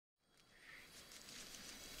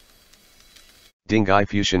Dinghai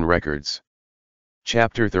Fusheng Records.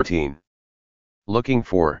 Chapter 13. Looking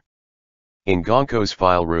for. In Gonko's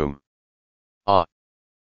file room. Ah.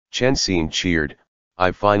 Chen Xing cheered,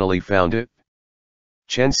 I've finally found it.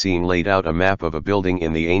 Chen Xing laid out a map of a building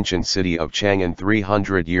in the ancient city of Chang'an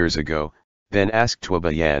 300 years ago, then asked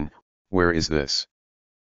Tuoba Yan, where is this?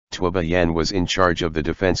 Tuoba Yan was in charge of the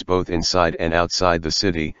defense both inside and outside the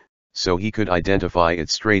city, so he could identify it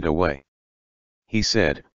straight away. He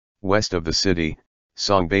said, west of the city,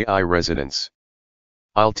 Songbei residence.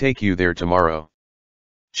 I'll take you there tomorrow.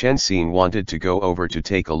 Chen Xing wanted to go over to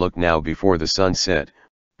take a look now before the sun set,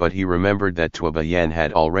 but he remembered that Tuoba Yan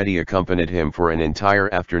had already accompanied him for an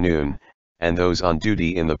entire afternoon, and those on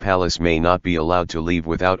duty in the palace may not be allowed to leave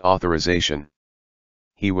without authorization.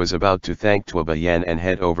 He was about to thank Tuoba Yan and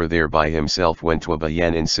head over there by himself when Tuoba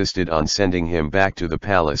Yan insisted on sending him back to the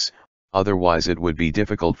palace, otherwise it would be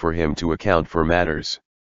difficult for him to account for matters.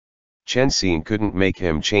 Chen Xing couldn't make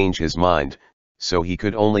him change his mind, so he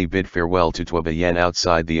could only bid farewell to Tuoba Yan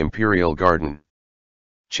outside the imperial garden.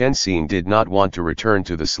 Chen Xing did not want to return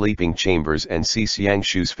to the sleeping chambers and see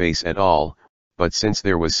Xiangshu's face at all, but since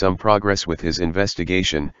there was some progress with his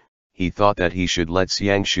investigation, he thought that he should let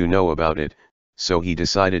Xiangshu know about it, so he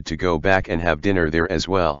decided to go back and have dinner there as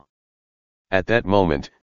well. At that moment,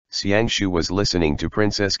 Xiangshu was listening to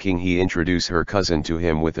Princess Qinghe introduce her cousin to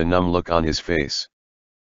him with a numb look on his face.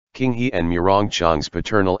 Qinghe and Murongchang's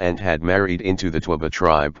paternal aunt had married into the Tuoba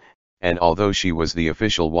tribe, and although she was the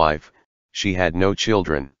official wife, she had no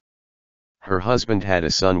children. Her husband had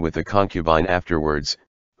a son with a concubine afterwards,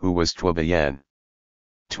 who was Tuoba Yan.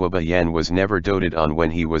 Tuoba Yan was never doted on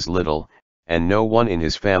when he was little, and no one in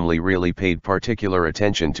his family really paid particular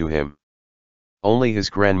attention to him. Only his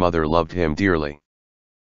grandmother loved him dearly.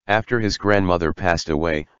 After his grandmother passed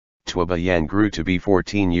away, Tuoba Yan grew to be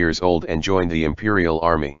 14 years old and joined the imperial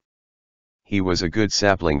army. He was a good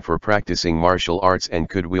sapling for practicing martial arts and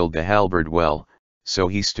could wield the halberd well, so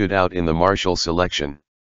he stood out in the martial selection.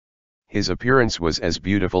 His appearance was as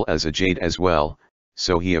beautiful as a jade as well,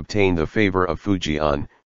 so he obtained the favor of Fujian,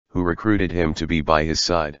 who recruited him to be by his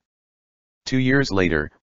side. 2 years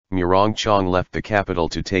later, Murongchang left the capital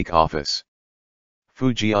to take office.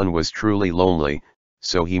 Fujian was truly lonely,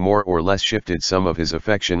 so he more or less shifted some of his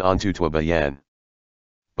affection onto Tuoba Yan.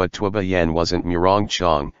 But Tuoba Yan wasn't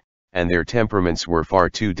Murongchang, and their temperaments were far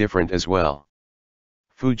too different as well.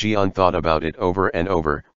 Fujian thought about it over and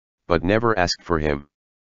over, but never asked for him.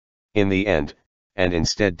 In the end, and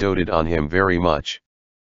instead doted on him very much.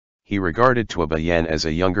 He regarded Tuoba Yan as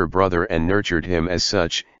a younger brother and nurtured him as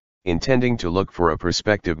such, intending to look for a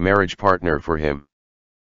prospective marriage partner for him.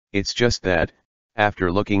 It's just that, after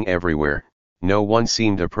looking everywhere, no one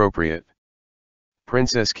seemed appropriate.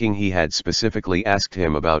 Princess Qinghe had specifically asked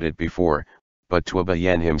him about it before, but Tuoba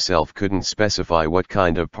Yan himself couldn't specify what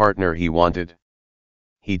kind of partner he wanted.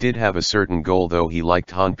 He did have a certain goal, though he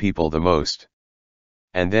liked Han people the most.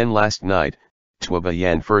 And then last night, Tuoba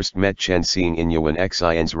Yan first met Chen Xing in Yuan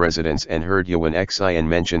Xian's residence and heard Yuan Xian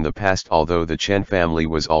mention the past. Although the Chen family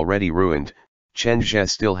was already ruined, Chen Zhe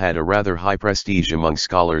still had a rather high prestige among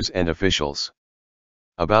scholars and officials.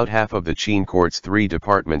 About half of the Qin court's 3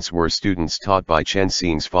 departments were students taught by Chen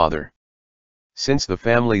Xing's father. Since the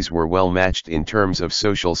families were well matched in terms of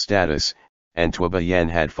social status, and Tuoba Yan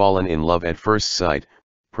had fallen in love at first sight,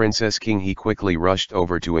 Princess Qinghe quickly rushed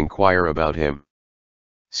over to inquire about him.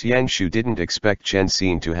 Xiangshu didn't expect Chen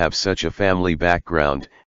Xing to have such a family background,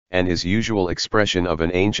 and his usual expression of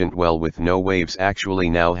an ancient well with no waves actually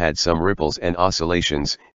now had some ripples and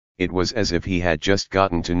oscillations. It was as if he had just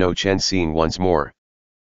gotten to know Chen Xing once more.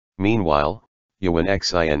 Meanwhile, Yuan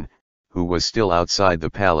Xian, who was still outside the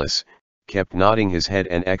palace, kept nodding his head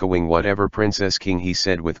and echoing whatever Princess Qinghe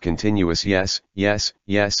said with continuous yes, yes,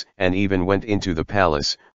 yes, and even went into the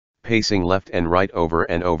palace, pacing left and right over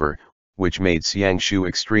and over, which made Xiangshu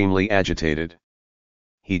extremely agitated.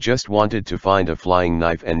 He just wanted to find a flying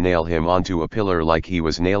knife and nail him onto a pillar like he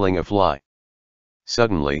was nailing a fly.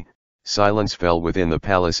 Suddenly, silence fell within the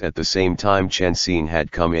palace at the same time Chen Xing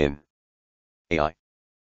had come in. Ai.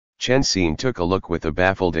 Chen Xing took a look with a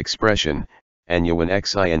baffled expression, and Yuan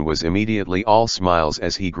Xian was immediately all smiles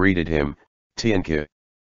as he greeted him, Tianke.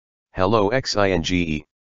 Hello Xinge.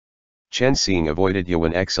 Chen Xing avoided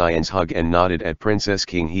Yuan Xian's hug and nodded at Princess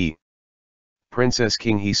Qinghe. Princess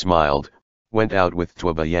Qinghe smiled, went out with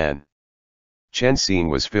Tuoba Yan. Chen Xing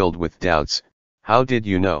was filled with doubts. How did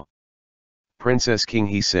you know? Princess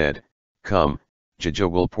Qinghe said, come, Jaja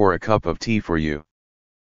will pour a cup of tea for you.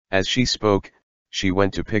 As she spoke, she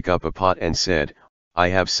went to pick up a pot and said, I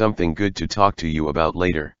have something good to talk to you about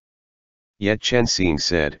later. Yet Chen Xing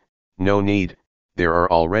said, no need, there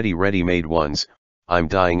are already ready-made ones, I'm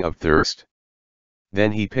dying of thirst.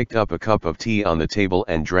 Then he picked up a cup of tea on the table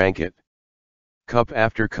and drank it. Cup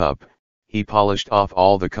after cup, he polished off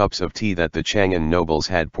all the cups of tea that the Chang'an nobles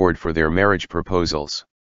had poured for their marriage proposals.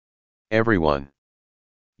 Everyone.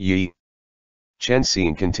 Yi. Chen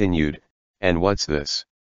Xin continued, and what's this?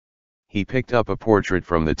 He picked up a portrait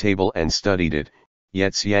from the table and studied it,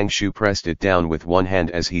 yet Xiang Shu pressed it down with one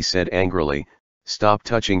hand as he said angrily, stop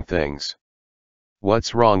touching things.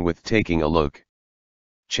 What's wrong with taking a look?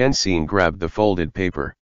 Chen Xin grabbed the folded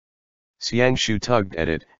paper. Xiang Shu tugged at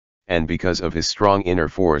it, and because of his strong inner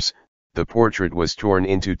force, the portrait was torn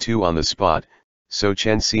into two on the spot, so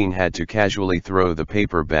Chen Xin had to casually throw the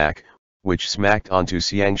paper back, which smacked onto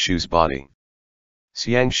Xiang Shu's body.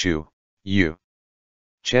 Xiang Shu, you.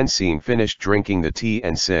 Chen Xin finished drinking the tea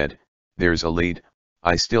and said, there's a lead,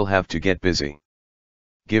 I still have to get busy.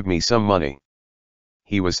 Give me some money.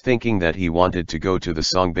 He was thinking that he wanted to go to the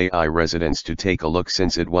Songbei residence to take a look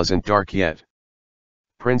since it wasn't dark yet.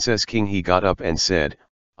 Princess King he got up and said,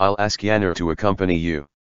 I'll ask Yanner to accompany you.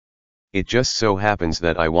 It just so happens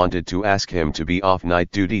that I wanted to ask him to be off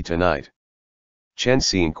night duty tonight. Chen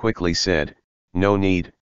Xin quickly said, no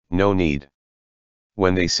need, no need.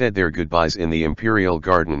 When they said their goodbyes in the Imperial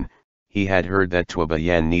Garden, he had heard that Tuoba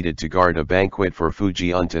Yan needed to guard a banquet for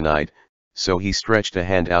Fujian tonight, so he stretched a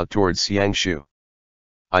hand out towards Xiang Shu.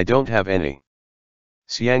 I don't have any.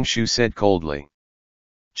 Xiang Shu said coldly.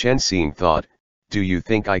 Chen Xin thought, do you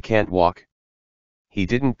think I can't walk? He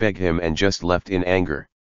didn't beg him and just left in anger.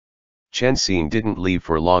 Chen Xin didn't leave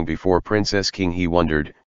for long before Princess King he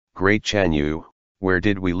wondered, Great Chanyu, where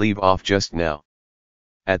did we leave off just now?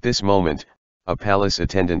 At this moment, a palace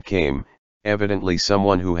attendant came, evidently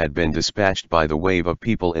someone who had been dispatched by the wave of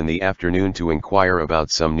people in the afternoon to inquire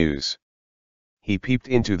about some news. He peeped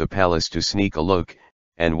into the palace to sneak a look,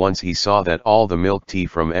 and once he saw that all the milk tea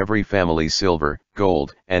from every family's silver,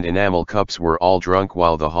 gold, and enamel cups were all drunk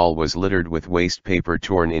while the hall was littered with waste paper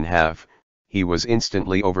torn in half, he was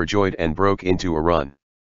instantly overjoyed and broke into a run.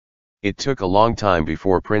 It took a long time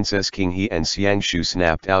before Princess King He and Xiang Shu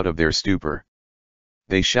snapped out of their stupor.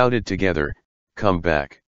 They shouted together, come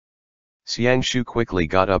back. Xiang Shu quickly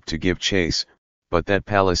got up to give chase, but that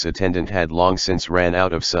palace attendant had long since ran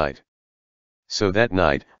out of sight. So that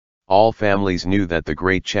night, all families knew that the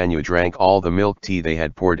great Chanyu drank all the milk tea they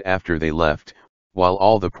had poured after they left, while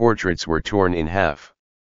all the portraits were torn in half.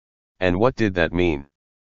 And what did that mean?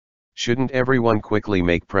 Shouldn't everyone quickly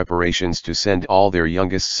make preparations to send all their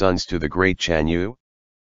youngest sons to the great Chanyu?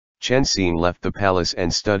 Chen Xin left the palace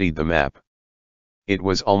and studied the map. It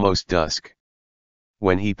was almost dusk.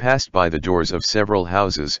 When he passed by the doors of several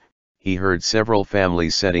houses, he heard several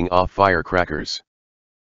families setting off firecrackers.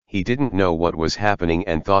 He didn't know what was happening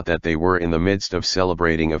and thought that they were in the midst of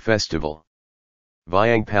celebrating a festival.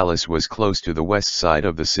 Viang Palace was close to the west side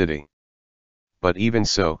of the city. But even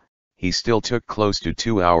so, he still took close to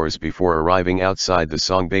 2 hours before arriving outside the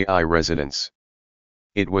Songbei residence.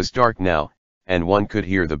 It was dark now, and one could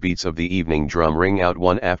hear the beats of the evening drum ring out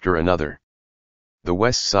one after another. The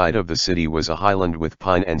west side of the city was a highland with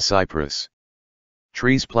pine and cypress.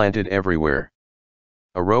 Trees planted everywhere.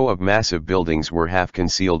 A row of massive buildings were half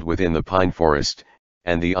concealed within the pine forest,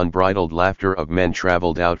 and the unbridled laughter of men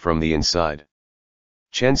traveled out from the inside.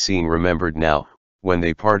 Chen Xin remembered now, when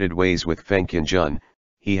they parted ways with Feng Qianjun,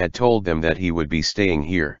 he had told them that he would be staying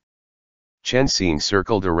here. Chen Xin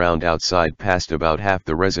circled around outside past about half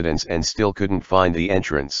the residence and still couldn't find the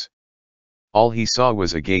entrance. All he saw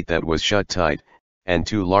was a gate that was shut tight, and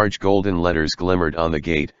 2 large golden letters glimmered on the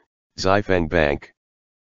gate, Zifeng Bank.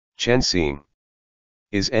 Chen Xin.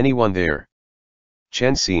 Is anyone there?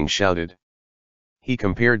 Chen Xin shouted. He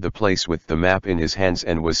compared the place with the map in his hands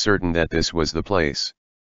and was certain that this was the place.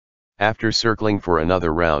 After circling for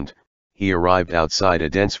another round, he arrived outside a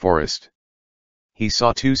dense forest. He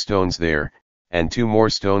saw 2 stones there, and 2 more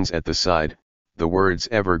stones at the side. The words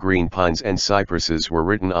evergreen pines and cypresses were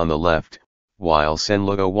written on the left, while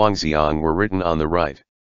Senluo Wangxiang were written on the right.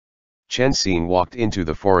 Chen Xin walked into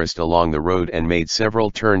the forest along the road and made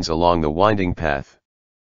several turns along the winding path.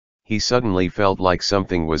 He suddenly felt like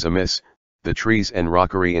something was amiss. The trees and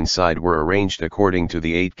rockery inside were arranged according to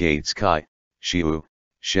the 8 gates Kai, Shiu,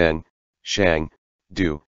 Sheng, Shang,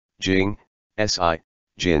 Du, Jing, Si,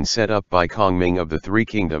 Jin set up by Kongming of the 3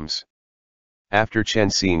 kingdoms. After Chen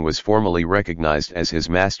Xin was formally recognized as his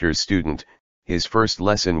master's student, his first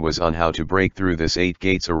lesson was on how to break through this 8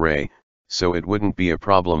 gates array, so it wouldn't be a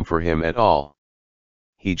problem for him at all.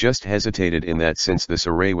 He just hesitated in that since this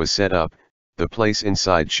array was set up, the place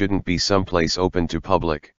inside shouldn't be someplace open to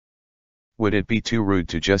public. Would it be too rude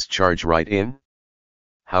to just charge right in?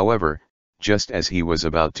 However, just as he was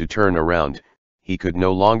about to turn around, he could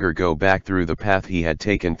no longer go back through the path he had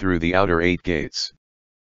taken through the outer 8 gates.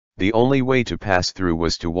 The only way to pass through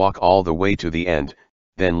was to walk all the way to the end,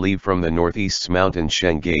 then leave from the northeast's mountain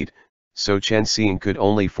Sheng gate, so Chen Xing could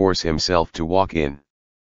only force himself to walk in.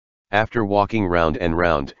 After walking round and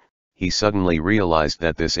round, he suddenly realized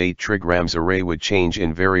that this 8 trigrams array would change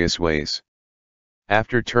in various ways.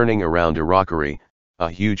 After turning around a rockery, a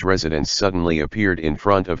huge residence suddenly appeared in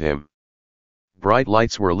front of him. Bright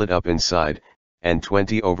lights were lit up inside, and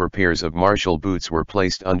 20 over pairs of martial boots were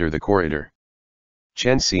placed under the corridor.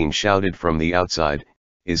 Chen Xing shouted from the outside,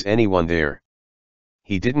 "Is anyone there?"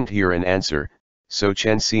 He didn't hear an answer, so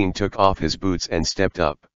Chen Xing took off his boots and stepped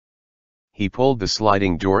up. He pulled the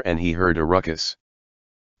sliding door and he heard a ruckus.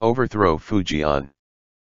 "Overthrow Fujian.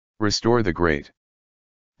 Restore the great."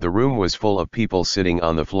 The room was full of people sitting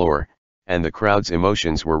on the floor, and the crowd's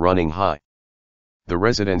emotions were running high. The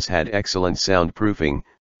residence had excellent soundproofing,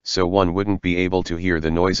 so one wouldn't be able to hear the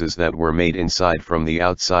noises that were made inside from the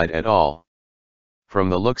outside at all. From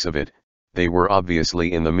the looks of it, they were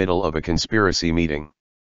obviously in the middle of a conspiracy meeting.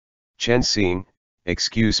 "Chen Xing,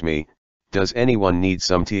 excuse me, does anyone need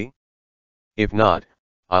some tea? If not,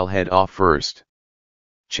 I'll head off first."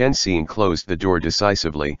 Chen Xing closed the door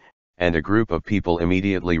decisively, and a group of people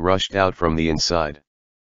immediately rushed out from the inside.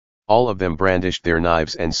 All of them brandished their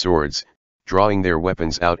knives and swords, drawing their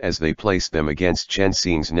weapons out as they placed them against Chen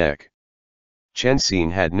Xing's neck. Chen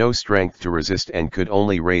Xing had no strength to resist and could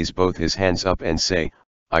only raise both his hands up and say,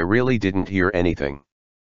 "I really didn't hear anything."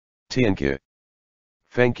 "Tianke."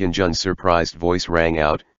 Feng Qianjun's surprised voice rang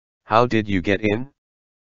out, "How did you get in?"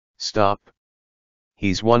 "Stop.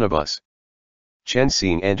 He's one of us." Chen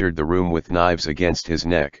Xing entered the room with knives against his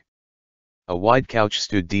neck. A wide couch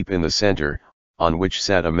stood deep in the center, on which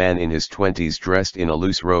sat a man in his 20s dressed in a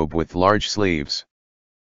loose robe with large sleeves.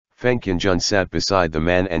 Feng Qianjun sat beside the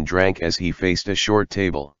man and drank as he faced a short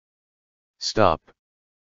table. "Stop."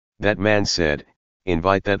 That man said,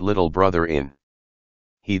 "Invite that little brother in."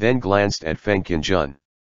 He then glanced at Feng Qianjun.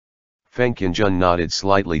 Feng Qianjun nodded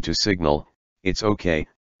slightly to signal, "It's okay,"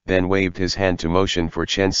 then waved his hand to motion for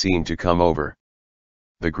Chen Xing to come over.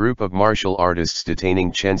 The group of martial artists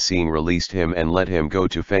detaining Chen Xing released him and let him go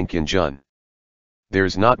to Feng Qianjun.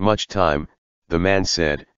 "There's not much time," the man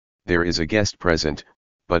said, "there is a guest present,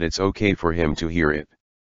 but it's okay for him to hear it.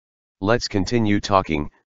 Let's continue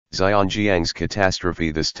talking." Xianjiang's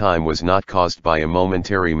catastrophe this time was not caused by a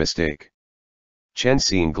momentary mistake. Chen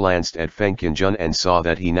Xing glanced at Feng Qianjun and saw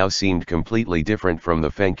that he now seemed completely different from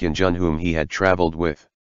the Feng Qianjun whom he had traveled with.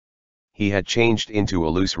 He had changed into a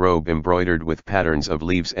loose robe embroidered with patterns of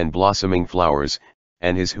leaves and blossoming flowers,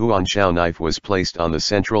 and his huanshao knife was placed on the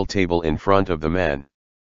central table in front of the man.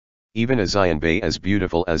 Even a Xianbei as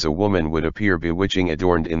beautiful as a woman would appear bewitching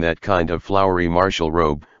adorned in that kind of flowery martial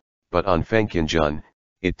robe, but on Feng Qianjun,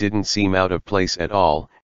 it didn't seem out of place at all,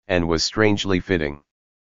 and was strangely fitting.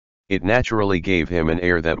 It naturally gave him an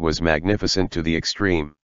air that was magnificent to the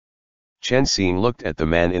extreme. Chen Xing looked at the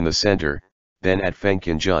man in the center, then at Feng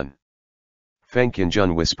Qianjun. Feng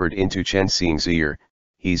Qianjun whispered into Chen Xing's ear,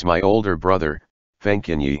 "He's my older brother, Feng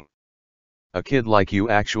Qianyi. A kid like you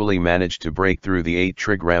actually managed to break through the 8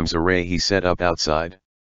 trigrams array he set up outside.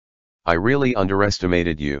 I really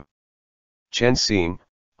underestimated you." "Chen Xing,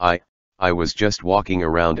 I was just walking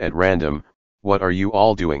around at random. What are you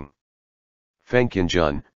all doing?" Feng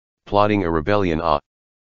Qianjun, "Plotting a rebellion." "Ah.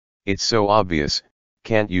 It's so obvious,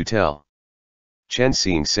 can't you tell?" Chen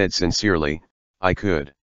Xing said sincerely, "I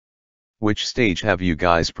could." "Which stage have you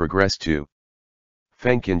guys progressed to?"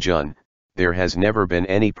 Feng Qianjun, "There has never been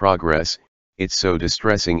any progress, it's so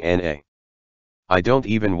distressing. I don't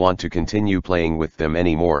even want to continue playing with them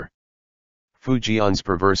anymore. Fujian's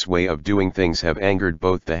perverse way of doing things have angered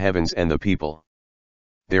both the heavens and the people.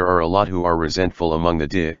 There are a lot who are resentful among the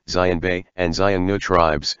Xianbei and Xiangnu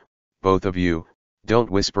tribes. Both of you,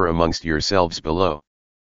 don't whisper amongst yourselves below."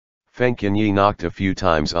 Feng Qianyi knocked a few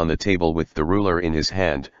times on the table with the ruler in his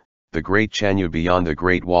hand. "The great Chanyu beyond the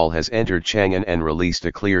Great Wall has entered Chang'an and released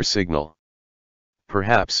a clear signal.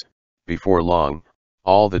 Perhaps, before long,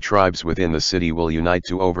 all the tribes within the city will unite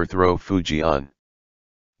to overthrow Fujian."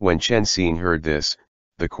 When Chen Xing heard this,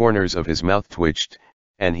 the corners of his mouth twitched,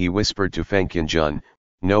 and he whispered to Feng Qianjun,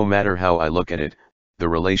 "No matter how I look at it, the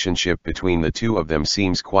relationship between the two of them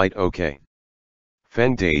seems quite okay.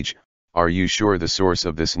 Feng Dage, are you sure the source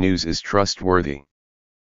of this news is trustworthy?"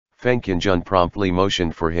 Feng Qianjun promptly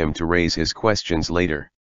motioned for him to raise his questions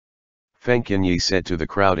later. Feng Qianyi said to the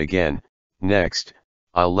crowd again, "Next,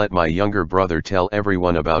 I'll let my younger brother tell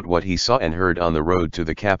everyone about what he saw and heard on the road to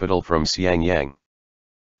the capital from Xiangyang."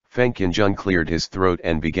 Feng Qianzhen cleared his throat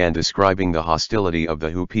and began describing the hostility of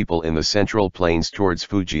the Hu people in the central plains towards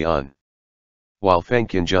Fujian. While Feng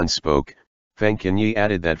Qianzhen spoke, Feng Qianyi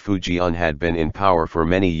added that Fujian had been in power for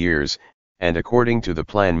many years, and according to the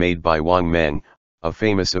plan made by Wang Meng, a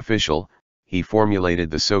famous official, he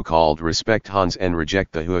formulated the so-called respect Hans and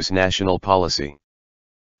reject the Hu's national policy.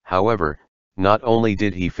 However, not only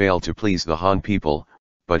did he fail to please the Han people,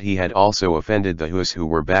 but he had also offended the Hus who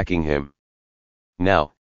were backing him.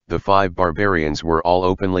 Now, the 5 barbarians were all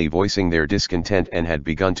openly voicing their discontent and had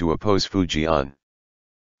begun to oppose Fujian.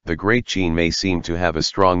 The Great Qin may seem to have a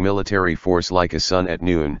strong military force like a sun at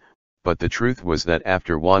noon, but the truth was that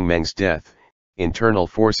after Wang Meng's death, internal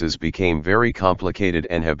forces became very complicated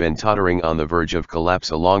and have been tottering on the verge of collapse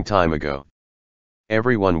a long time ago.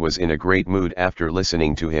 Everyone was in a great mood after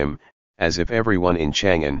listening to him, as if everyone in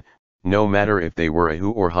Chang'an, no matter if they were a Hu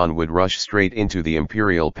or Han, would rush straight into the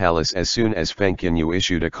imperial palace as soon as Feng Qianyu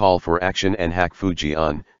issued a call for action and hack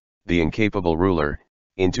Fujian, the incapable ruler,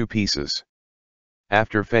 into pieces.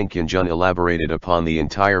 After Feng Qianzhen elaborated upon the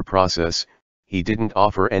entire process, he didn't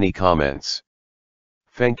offer any comments.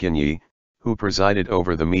 Feng Qianyi, who presided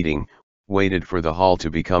over the meeting, waited for the hall to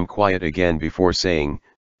become quiet again before saying,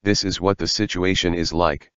 "This is what the situation is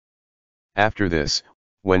like." After this,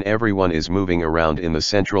 when everyone is moving around in the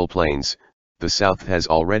central plains, the South has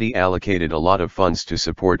already allocated a lot of funds to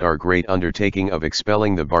support our great undertaking of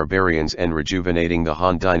expelling the barbarians and rejuvenating the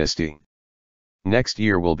Han dynasty. Next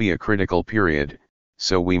year will be a critical period,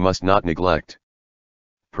 so we must not neglect.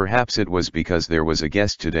 Perhaps it was because there was a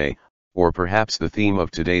guest today, or perhaps the theme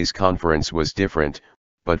of today's conference was different,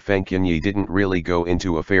 but Feng Qianyi didn't really go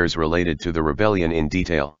into affairs related to the rebellion in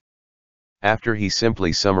detail. After he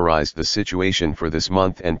simply summarized the situation for this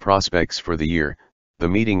month and prospects for the year, the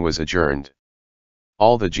meeting was adjourned.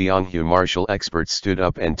 All the Jianghu martial experts stood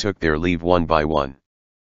up and took their leave one by one.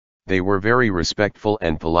 They were very respectful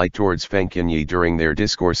and polite towards Feng Qianyi during their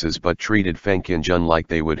discourses, but treated Feng Qianzhen like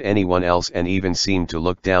they would anyone else and even seemed to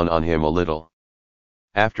look down on him a little.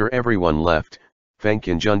 After everyone left, Feng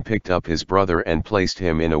Qianzhen picked up his brother and placed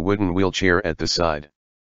him in a wooden wheelchair at the side.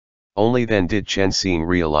 Only then did Chen Xing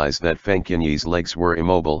realize that Feng Qianyi's legs were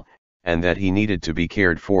immobile, and that he needed to be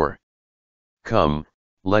cared for. "Come,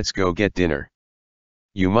 let's go get dinner.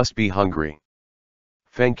 You must be hungry."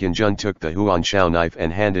 Feng Qianzhen took the huanshao knife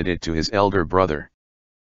and handed it to his elder brother.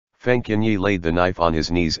 Feng Qianyi laid the knife on his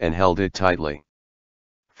knees and held it tightly.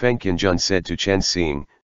 Feng Qianzhen said to Chen Xing,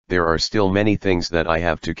 "There are still many things that I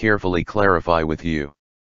have to carefully clarify with you."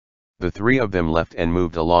 The 3 of them left and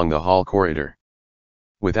moved along the hall corridor.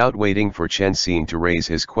 Without waiting for Chen Xing to raise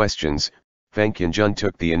his questions, Feng Qianzhen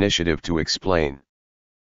took the initiative to explain.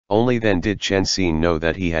 Only then did Chen Xing know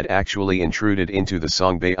that he had actually intruded into the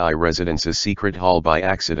Songbei residence's secret hall by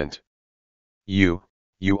accident. You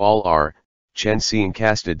all are," Chen Xing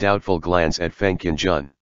cast a doubtful glance at Feng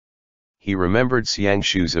Qianzhen. He remembered Xiang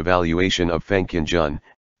Shu's evaluation of Feng Qianzhen,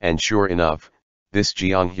 and sure enough, this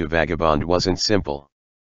Jianghu vagabond wasn't simple.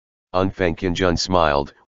 Feng Qianzhen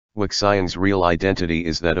smiled. "Wuxiang's real identity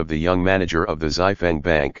is that of the young manager of the Xifeng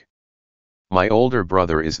Bank. My older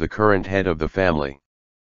brother is the current head of the family.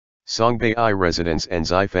 Songbei residence and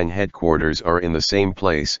Xifeng headquarters are in the same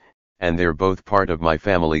place, and they're both part of my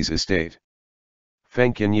family's estate."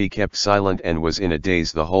 Feng Qianyi kept silent and was in a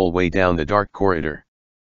daze the whole way down the dark corridor.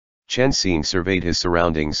 Chen Xing surveyed his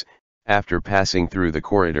surroundings. After passing through the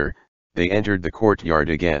corridor, they entered the courtyard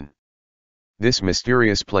again. This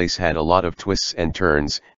mysterious place had a lot of twists and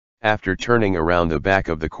turns. After turning around the back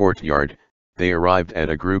of the courtyard, they arrived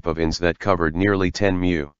at a group of inns that covered nearly 10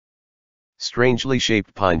 mu. Strangely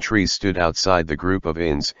shaped pine trees stood outside the group of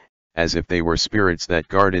inns, as if they were spirits that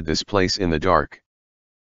guarded this place in the dark.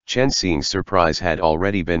 Chen Xing's surprise had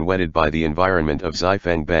already been whetted by the environment of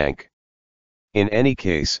Xifeng Bank. In any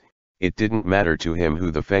case, it didn't matter to him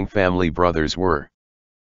who the Feng family brothers were.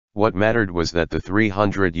 What mattered was that the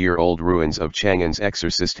 300-year-old ruins of Chang'an's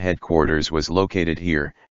exorcist headquarters was located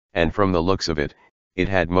here, and from the looks of it, it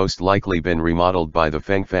had most likely been remodeled by the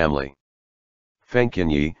Feng family. Feng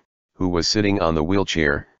Qianyi, who was sitting on the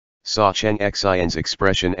wheelchair, saw Chen Xian's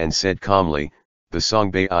expression and said calmly, "The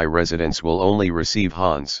Songbei residence will only receive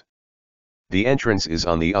Hans. The entrance is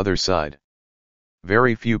on the other side.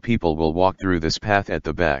 Very few people will walk through this path at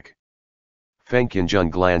the back." Feng Qianzhen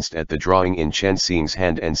glanced at the drawing in Chen Xing's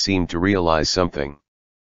hand and seemed to realize something.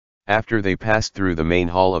 After they passed through the main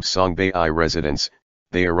hall of Songbei residence,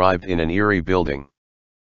 they arrived in an eerie building.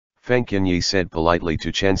 Feng Qianyi said politely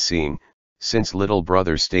to Chen Xing, "Since little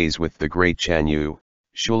brother stays with the great Chanyu,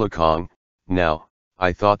 Shulakong, now,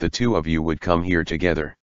 I thought the 2 of you would come here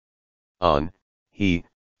together." He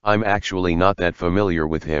I'm actually not that familiar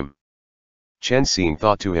with him. Chen Xing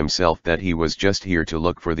thought to himself that he was just here to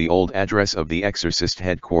look for the old address of the exorcist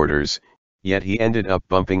headquarters, yet he ended up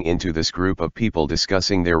bumping into this group of people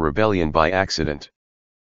discussing their rebellion by accident.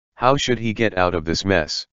 How should he get out of this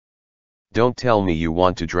mess? Don't tell me you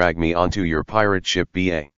want to drag me onto your pirate ship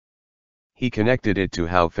BA. He connected it to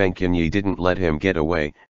how Fei Tian Ye didn't let him get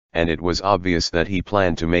away, and it was obvious that he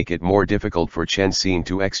planned to make it more difficult for Chen Xing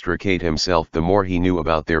to extricate himself the more he knew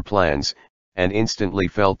about their plans, and instantly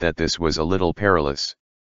felt that this was a little perilous.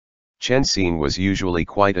 Chen Xing was usually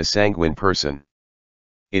quite a sanguine person.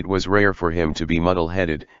 It was rare for him to be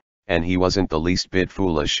muddle-headed, and he wasn't the least bit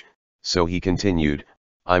foolish, so he continued,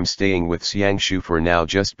 I'm staying with Xiangshu for now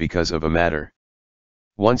just because of a matter.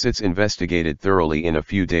 Once it's investigated thoroughly in a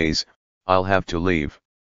few days, I'll have to leave.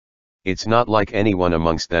 It's not like anyone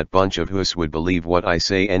amongst that bunch of Hus would believe what I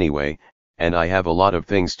say anyway, and I have a lot of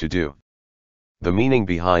things to do. The meaning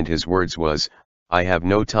behind his words was, I have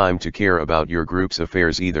no time to care about your group's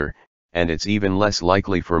affairs either, and it's even less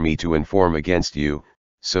likely for me to inform against you,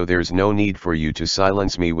 so there's no need for you to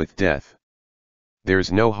silence me with death.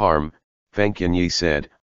 There's no harm, Fei Tian Ye said,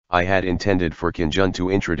 I had intended for Qinjun to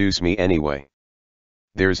introduce me anyway.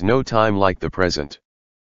 There's no time like the present.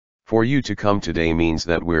 For you to come today means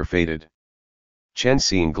that we're fated. Chen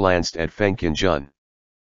Xing glanced at Fei Tian.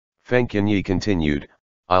 Fei Tian Ye continued,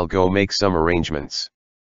 I'll go make some arrangements.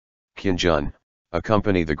 Qinjun,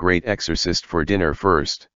 accompany the great exorcist for dinner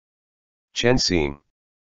first. Chen Xing.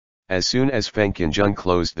 As soon as Fei Tian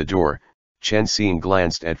closed the door, Chen Xing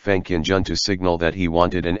glanced at Fei Tian to signal that he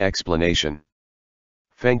wanted an explanation.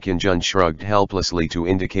 Fei Tian shrugged helplessly to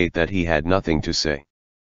indicate that he had nothing to say.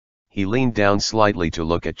 He leaned down slightly to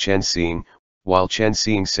look at Chen Xing, while Chen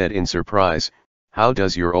Xing said in surprise, How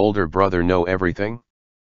does your older brother know everything?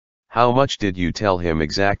 How much did you tell him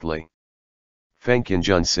exactly? Fei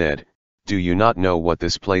Tian said, Do you not know what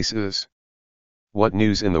this place is? What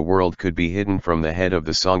news in the world could be hidden from the head of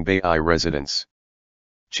the Songbei residence?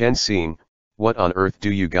 Chen Xing, what on earth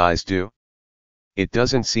do you guys do? It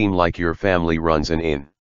doesn't seem like your family runs an inn.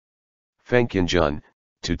 Fei Tian,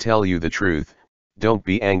 to tell you the truth, don't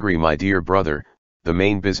be angry my dear brother, the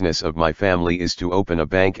main business of my family is to open a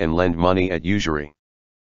bank and lend money at usury.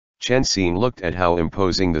 Chen Xing looked at how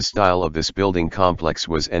imposing the style of this building complex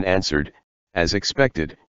was and answered, as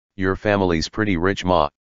expected, your family's pretty rich ma.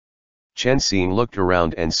 Chen Xing looked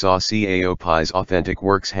around and saw Cao Pai's authentic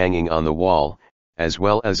works hanging on the wall, as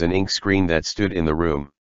well as an ink screen that stood in the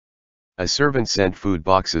room. A servant sent food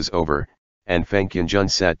boxes over, and Fei Tian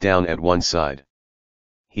sat down at one side.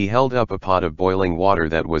 He held up a pot of boiling water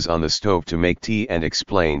that was on the stove to make tea and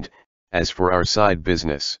explained, as for our side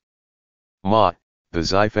business. Ma, the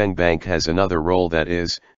Xifeng Bank has another role, that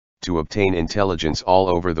is, to obtain intelligence all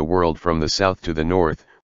over the world from the south to the north,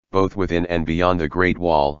 both within and beyond the Great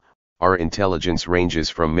Wall. Our intelligence ranges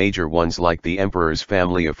from major ones like the Emperor's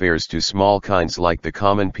family affairs to small kinds like the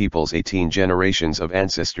common people's 18 generations of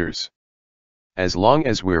ancestors. As long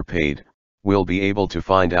as we're paid, we'll be able to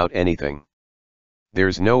find out anything.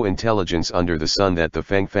 There's no intelligence under the sun that the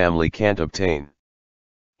Feng family can't obtain.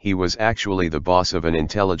 He was actually the boss of an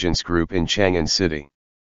intelligence group in Chang'an City.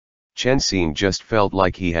 Chen Xing just felt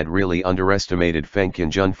like he had really underestimated Fei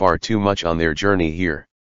Tian far too much on their journey here.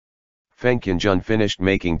 Fei Tian finished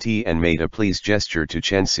making tea and made a pleased gesture to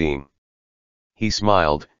Chen Xing. He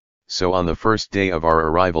smiled, so on the first day of our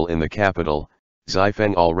arrival in the capital,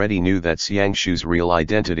 Xifeng already knew that Xiangshu's real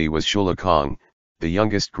identity was Shulakong, the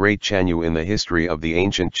youngest great Chanyu in the history of the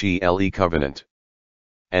ancient Qi covenant.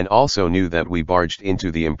 And also knew that we barged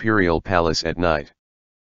into the imperial palace at night.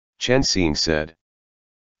 Chen Xing said.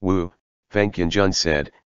 Wu, Fei Tian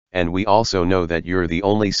said, and we also know that you're the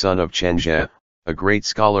only son of Chen Jie, a great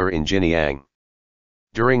scholar in Jinyang.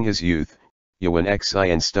 During his youth, Yuan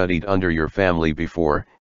Xian studied under your family before.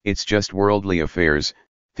 It's just worldly affairs,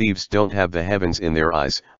 thieves don't have the heavens in their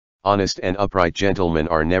eyes, honest and upright gentlemen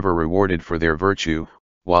are never rewarded for their virtue,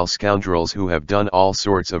 while scoundrels who have done all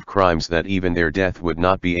sorts of crimes that even their death would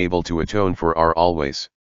not be able to atone for are always.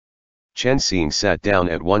 Chen Xing sat down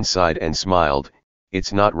at one side and smiled,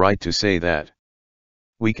 it's not right to say that.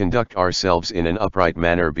 We conduct ourselves in an upright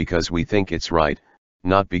manner because we think it's right,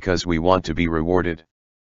 not because we want to be rewarded.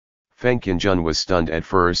 Fei Tian was stunned at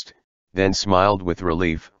first, then smiled with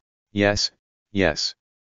relief, yes, yes.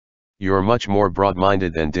 You're much more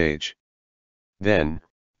broad-minded than Dage. Then,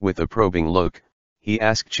 with a probing look, he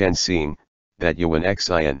asked Chen Xing, that Yuan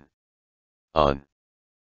Xian.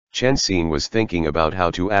 Chen Xing was thinking about how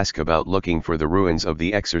to ask about looking for the ruins of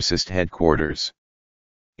the exorcist headquarters.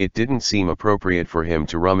 It didn't seem appropriate for him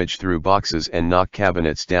to rummage through boxes and knock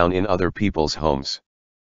cabinets down in other people's homes.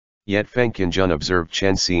 Yet Feng Qianjun observed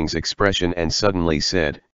Chen Xing's expression and suddenly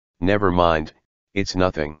said, "Never mind, it's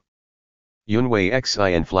nothing. Yunwei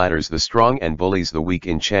Xin flatters the strong and bullies the weak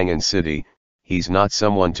in Chang'an City, he's not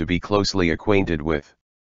someone to be closely acquainted with.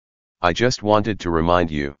 I just wanted to remind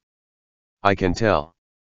you." "I can tell,"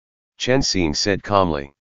 Chen Xing said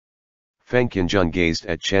calmly. Feng Qianjun gazed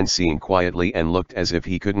at Chen Xing quietly and looked as if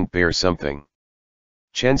he couldn't bear something.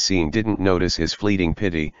 Chen Xing didn't notice his fleeting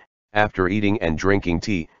pity. After eating and drinking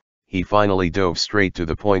tea, he finally dove straight to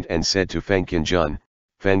the point and said to Feng Qianjun,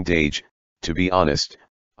 "Feng Dage, to be honest,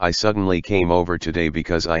 I suddenly came over today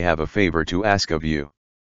because I have a favor to ask of you.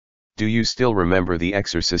 Do you still remember the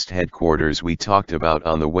exorcist headquarters we talked about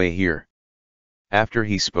on the way here?" After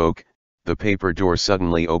he spoke, the paper door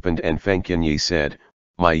suddenly opened and Feng Qianyi said,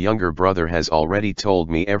 "My younger brother has already told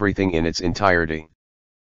me everything in its entirety."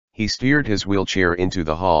 He steered his wheelchair into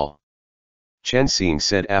the hall. Chen Xing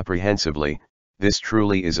said apprehensively, "This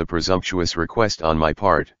truly is a presumptuous request on my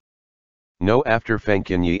part." No. After Feng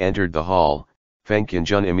Qianyi entered the hall, Feng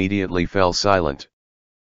Qianjun immediately fell silent.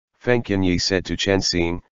 Feng Qianyi said to Chen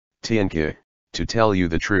Xing, "Tianke, to tell you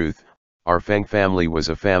the truth, our Feng family was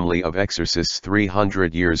a family of exorcists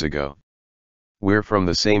 300 years ago. We're from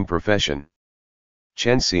the same profession."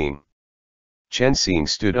 Chen Xing. Chen Xing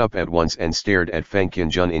stood up at once and stared at Feng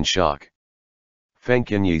Qianjun in shock. Feng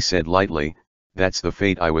Qianyi said lightly, "That's the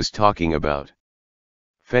fate I was talking about."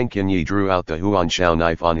 Feng Qianyi drew out the huanshao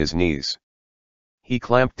knife on his knees. He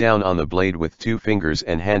clamped down on the blade with 2 fingers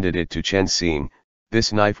and handed it to Chen Xing.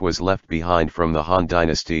 This knife was left behind from the Han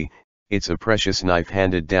dynasty. It's a precious knife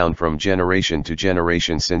handed down from generation to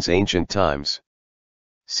generation since ancient times.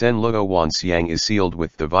 Sen Luo Wan Xiang is sealed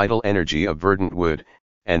with the vital energy of verdant wood,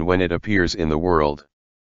 and when it appears in the world,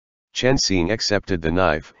 Chen Xing accepted the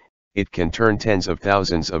knife. It can turn tens of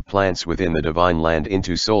thousands of plants within the divine land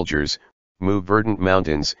into soldiers, move verdant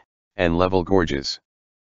mountains, and level gorges.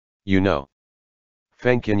 You know.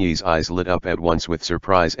 Feng Qianyi's eyes lit up at once with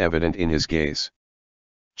surprise evident in his gaze.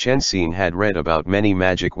 Chen Xing had read about many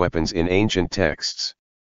magic weapons in ancient texts.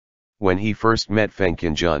 When he first met Feng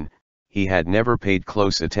Qianjun, he had never paid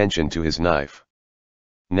close attention to his knife.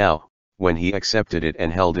 Now, when he accepted it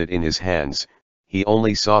and held it in his hands, he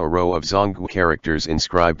only saw a row of Zhonggu characters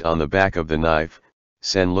inscribed on the back of the knife,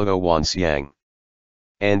 Sen Luo Wan Xiang.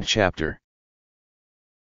 End chapter.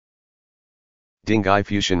 Dinghai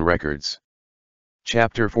Fusheng Records.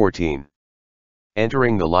 Chapter 14.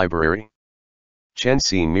 Entering the library. Chen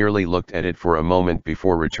Xing merely looked at it for a moment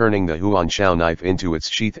before returning the huanshao knife into its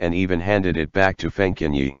sheath and even handed it back to Feng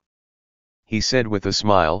Qianyi. He said with a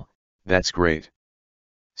smile, "That's great.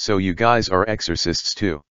 So you guys are exorcists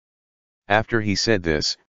too." After he said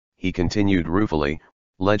this, he continued ruefully,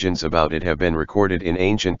 "Legends about it have been recorded in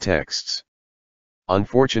ancient texts.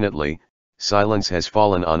 Unfortunately, silence has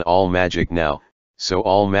fallen on all magic now, so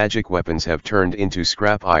all magic weapons have turned into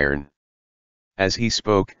scrap iron." As he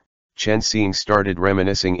spoke, Chen Xing started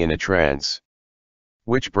reminiscing in a trance.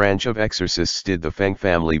 Which branch of exorcists did the Feng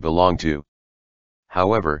family belong to?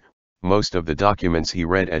 However, most of the documents he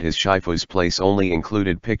read at his Shifu's place only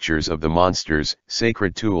included pictures of the monsters,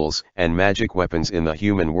 sacred tools, and magic weapons in the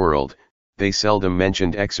human world. They seldom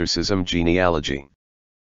mentioned exorcism genealogy.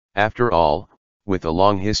 After all, with a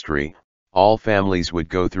long history, all families would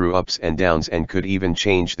go through ups and downs and could even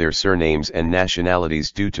change their surnames and nationalities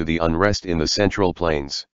due to the unrest in the Central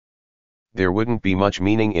Plains. There wouldn't be much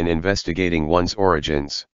meaning in investigating one's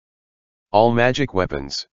origins. All magic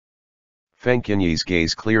weapons? Feng Qianyi's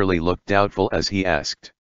gaze clearly looked doubtful as he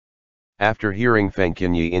asked. After hearing Feng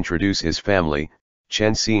Qianyi introduce his family,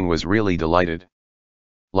 Chen Xing was really delighted.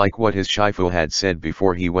 Like what his Shifu had said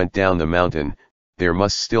before he went down the mountain, there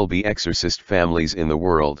must still be exorcist families in the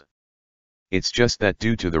world. It's just that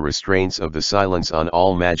due to the restraints of the silence on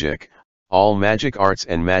all magic arts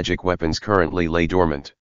and magic weapons currently lay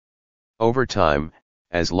dormant. Over time,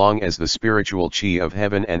 as long as the spiritual chi of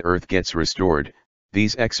heaven and earth gets restored,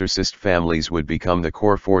 these exorcist families would become the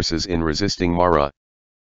core forces in resisting Mara.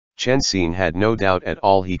 Chen Xing had no doubt at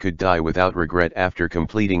all he could die without regret after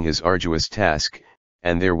completing his arduous task,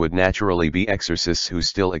 and there would naturally be exorcists who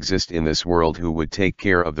still exist in this world who would take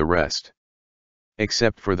care of the rest.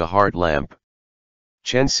 Except for the heart lamp.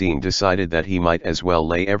 Chen Xing decided that he might as well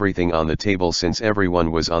lay everything on the table since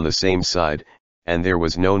everyone was on the same side, and there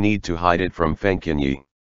was no need to hide it from Feng Qianyi.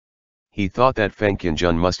 He thought that Feng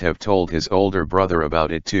Qianjun must have told his older brother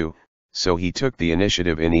about it too, so he took the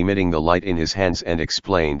initiative in emitting the light in his hands and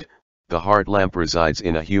explained, "The heart lamp resides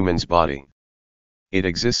in a human's body. It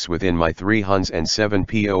exists within my 3 huns and 7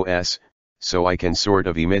 pos, so I can sort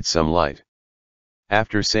of emit some light."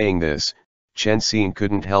 After saying this, Chen Xing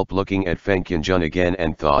couldn't help looking at Feng Qianjun again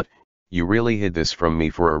and thought, You really hid this from me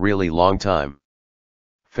for a really long time.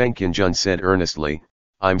 Feng Qianjun said earnestly,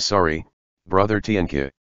 I'm sorry, Brother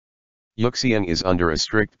Tianke. Yuxiang is under a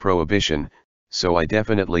strict prohibition, so I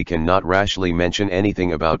definitely cannot rashly mention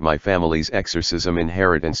anything about my family's exorcism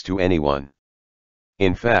inheritance to anyone.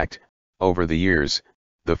 In fact, over the years,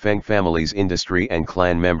 the Feng family's industry and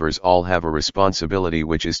clan members all have a responsibility,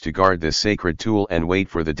 which is to guard this sacred tool and wait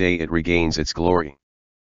for the day it regains its glory.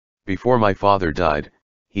 Before my father died,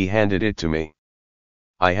 he handed it to me.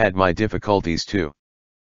 I had my difficulties too.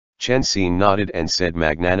 Chen Xing nodded and said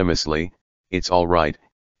magnanimously, it's all right,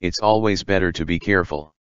 it's always better to be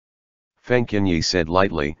careful. Feng Qianyi said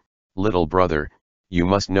lightly, little brother, you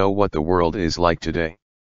must know what the world is like today.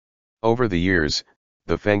 Over the years,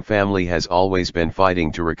 the Feng family has always been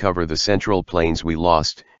fighting to recover the central plains we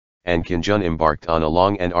lost, and Qianjun embarked on a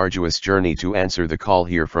long and arduous journey to answer the call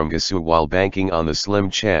here from Gusu while banking on the slim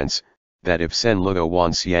chance that if Sen Luo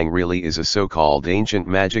Wanxiang really is a so-called ancient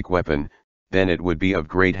magic weapon, then it would be of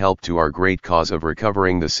great help to our great cause of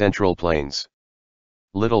recovering the central plains.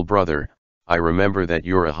 Little brother, I remember that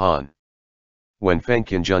you're a Han. When Feng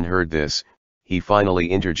Qianjun heard this, he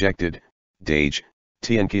finally interjected, Dage,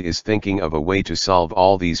 Tianke is thinking of a way to solve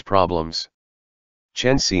all these problems.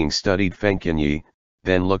 Chen Xing studied Feng Qianyi,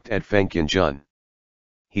 then looked at Feng Qianjun.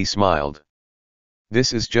 He smiled.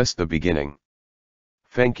 This is just the beginning.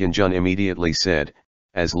 Feng Qianjun immediately said,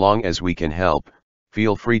 as long as we can help,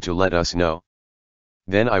 feel free to let us know.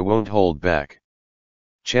 Then I won't hold back.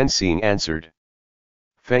 Chen Xing answered.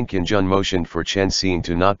 Feng Qianjun motioned for Chen Xing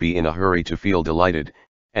to not be in a hurry to feel delighted,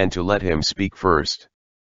 and to let him speak first.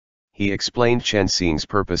 He explained Chen Xing's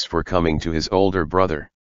purpose for coming to his older brother.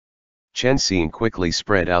 Chen Xing quickly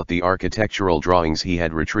spread out the architectural drawings he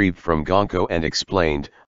had retrieved from Gongko and explained,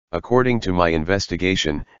 according to my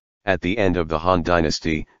investigation, at the end of the Han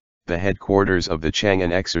dynasty, the headquarters of the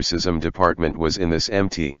Chang'an exorcism department was in this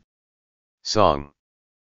empty Song.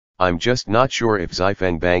 I'm just not sure if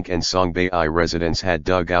Xifeng Bank and Songbei residents had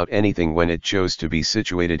dug out anything when it chose to be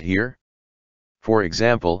situated here. For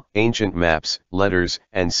example, ancient maps, letters,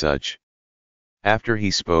 and such. After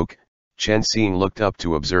he spoke, Chen Xing looked up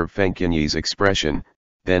to observe Feng Qianyi's expression,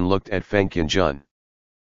 then looked at Feng Qianjun.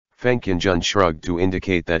 Feng Qianjun shrugged to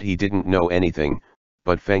indicate that he didn't know anything,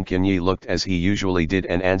 but Feng Qianyi looked as he usually did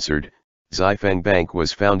and answered, Xifeng Bank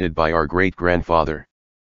was founded by our great-grandfather.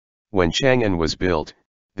 When Chang'an was built,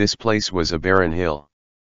 this place was a barren hill.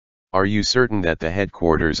 Are you certain that the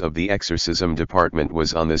headquarters of the exorcism department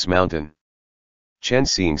was on this mountain? Chen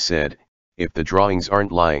Xing said, if the drawings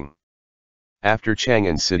aren't lying. After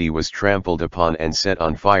Chang'an city was trampled upon and set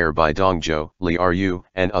on fire by Dongzhou, Liu,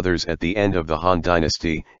 and others at the end of the Han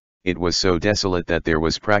dynasty, it was so desolate that there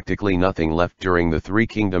was practically nothing left during the Three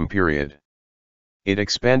Kingdom period. It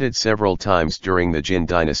expanded several times during the Jin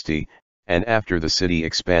dynasty, and after the city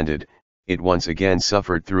expanded, it once again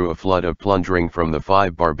suffered through a flood of plundering from the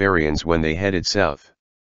 5 barbarians when they headed south.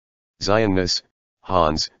 Xiongnu,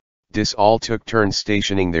 Hans, Dis all took turns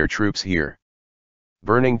stationing their troops here.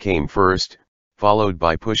 Burning came first, followed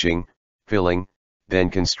by pushing, filling, then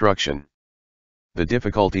construction. The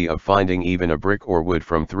difficulty of finding even a brick or wood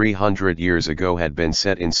from 300 years ago had been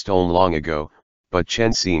set in stone long ago, but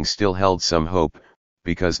Chen Xing still held some hope,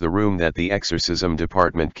 because the room that the exorcism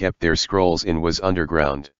department kept their scrolls in was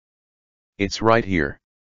underground. It's right here.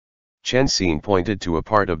 Chen Xing pointed to a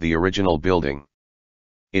part of the original building.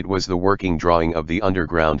 It was the working drawing of the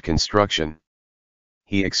underground construction.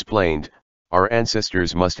 He explained, our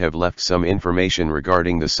ancestors must have left some information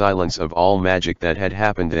regarding the silence of all magic that had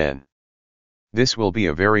happened then. This will be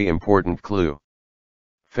a very important clue.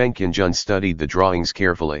 Feng Qianjun studied the drawings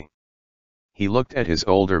carefully. He looked at his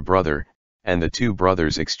older brother, and the two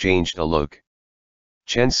brothers exchanged a look.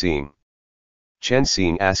 Chen Xing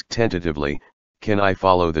asked tentatively, can I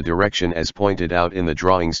follow the direction as pointed out in the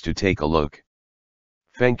drawings to take a look?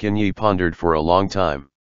 Feng Qianyi pondered for a long time.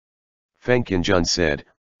 Feng Qianjun said,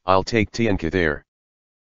 I'll take Tianke there.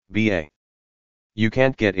 Ba. You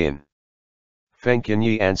can't get in. Feng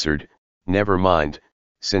Qianyi answered, never mind,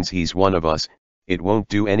 since he's one of us, it won't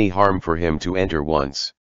do any harm for him to enter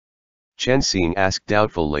once. Chen Xing asked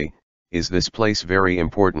doubtfully, is this place very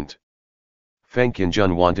important? Feng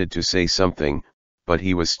Qianjun wanted to say something, but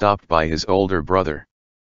he was stopped by his older brother.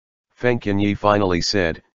 Feng Qianyi finally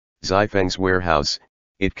said, Xifeng's warehouse,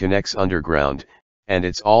 it connects underground, and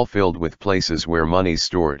it's all filled with places where money's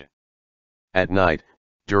stored. At night,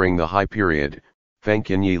 during the high period, Feng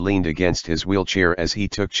Qianyi leaned against his wheelchair as he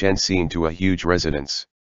took Chen Xing to a huge residence.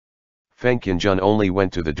 Feng Qianjun only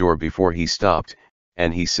went to the door before he stopped,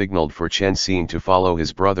 and he signaled for Chen Xing to follow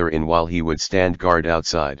his brother in while he would stand guard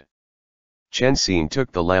outside. Chen Xing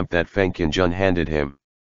took the lamp that Feng Qianjun handed him.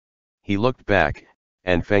 He looked back,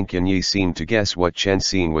 and Feng Qianyi seemed to guess what Chen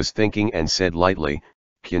Xing was thinking and said lightly,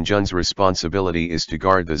 Qianjun's responsibility is to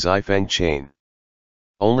guard the Zifeng chain.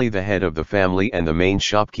 Only the head of the family and the main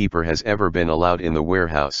shopkeeper has ever been allowed in the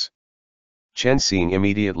warehouse. Chen Xing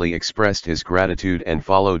immediately expressed his gratitude and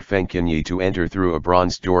followed Feng Qianyi to enter through a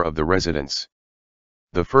bronze door of the residence.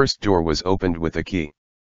 The first door was opened with a key.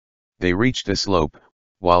 They reached a slope,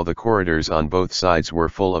 while the corridors on both sides were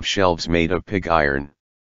full of shelves made of pig iron.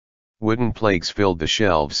 Wooden plaques filled the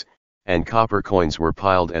shelves, and copper coins were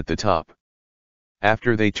piled at the top.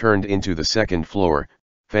 After they turned into the second floor,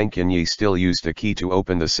 Feng Qianyi still used a key to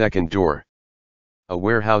open the second door. A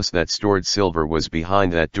warehouse that stored silver was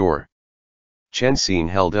behind that door. Chen Xing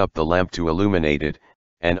held up the lamp to illuminate it,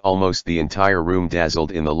 and almost the entire room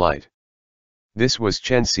dazzled in the light. This was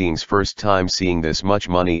Chen Xing's first time seeing this much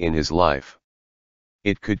money in his life.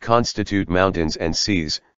 It could constitute mountains and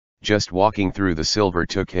seas. Just walking through the silver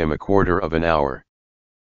took him a quarter of an hour.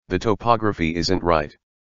 The topography isn't right.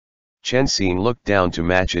 Chen Xing looked down to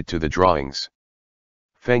match it to the drawings.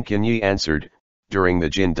 Feng Qianyi answered, during the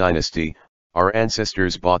Jin dynasty, our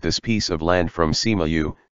ancestors bought this piece of land from Sima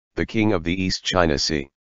Yu, the king of the East China Sea.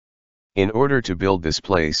 In order to build this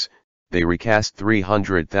place, they recast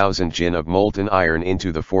 300,000 jin of molten iron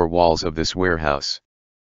into the four walls of this warehouse.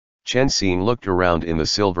 Chen Xing looked around in the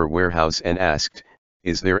silver warehouse and asked,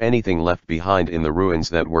 is there anything left behind in the ruins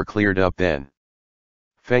that were cleared up then?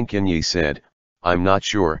 Feng Qianyi said, I'm not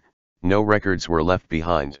sure, no records were left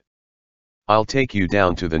behind. I'll take you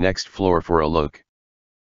down to the next floor for a look.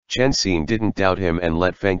 Chen Xing didn't doubt him and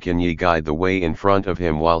let Feng Qianyi guide the way in front of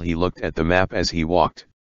him while he looked at the map as he walked.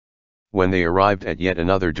 When they arrived at yet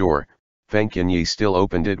another door, Feng Qianyi still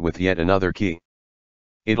opened it with yet another key.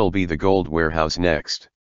 It'll be the gold warehouse next.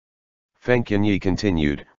 Feng Qianyi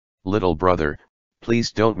continued, little brother,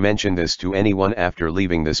 please don't mention this to anyone after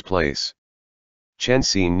leaving this place. Chen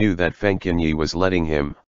Xing knew that Feng Qianyi was letting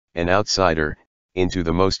him, an outsider, into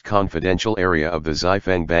the most confidential area of the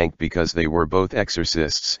Zifeng Bank because they were both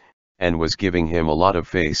exorcists, and was giving him a lot of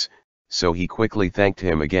face, so he quickly thanked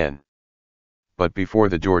him again. But before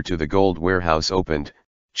the door to the gold warehouse opened,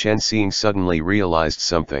 Chen Xing suddenly realized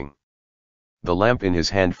something. The lamp in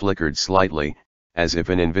his hand flickered slightly, as if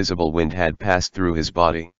an invisible wind had passed through his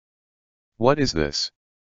body. What is this?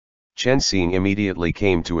 Chen Xing immediately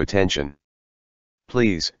came to attention.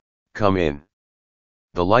 Please, come in.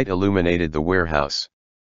 The light illuminated the warehouse.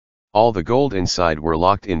 All the gold inside were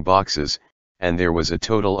locked in boxes, and there was a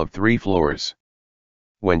total of 3 floors.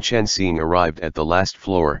 When Chen Xing arrived at the last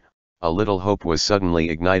floor, a little hope was suddenly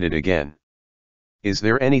ignited again. Is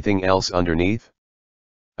there anything else underneath?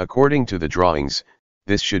 According to the drawings,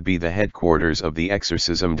 this should be the headquarters of the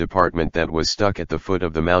exorcism department that was stuck at the foot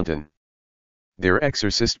of the mountain. Their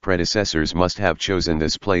exorcist predecessors must have chosen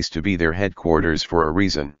this place to be their headquarters for a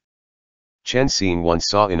reason. Chen Xing once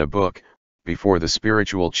saw in a book, before the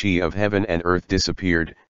spiritual chi of heaven and earth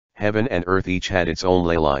disappeared, heaven and earth each had its own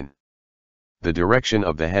ley line. The direction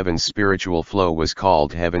of the heaven's spiritual flow was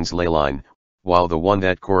called heaven's ley line, while the one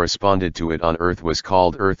that corresponded to it on earth was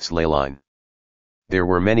called earth's ley line. There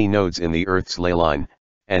were many nodes in the earth's ley line,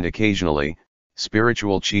 and occasionally,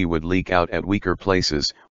 spiritual chi would leak out at weaker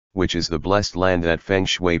places, which is the blessed land that Feng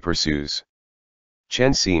Shui pursues.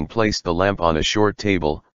 Chen Xing placed the lamp on a short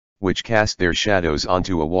table, which cast their shadows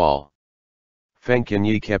onto a wall. Feng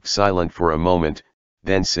Qianyi kept silent for a moment,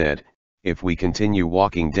 then said, if we continue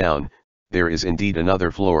walking down, there is indeed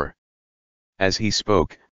another floor. As he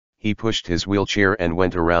spoke, he pushed his wheelchair and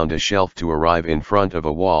went around a shelf to arrive in front of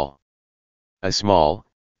a wall. A small,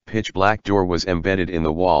 pitch-black door was embedded in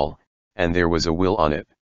the wall, and there was a will on it.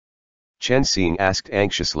 Chen Xing asked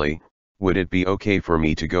anxiously, would it be okay for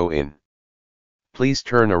me to go in? Please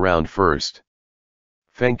turn around first.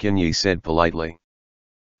 Feng Qianyi said politely.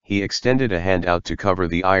 He extended a hand out to cover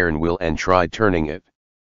the iron will and tried turning it.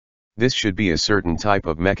 This should be a certain type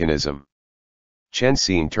of mechanism. Chen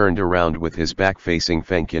Xing turned around with his back facing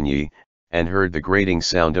Feng Qianyi, and heard the grating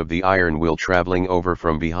sound of the iron will traveling over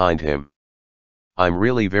from behind him. I'm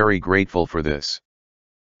really very grateful for this.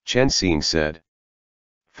 Chen Xing said.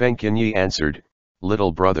 Feng Qianyi answered,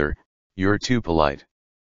 little brother, you're too polite.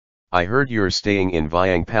 I heard you're staying in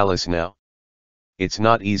Viang Palace now. It's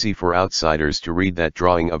not easy for outsiders to read that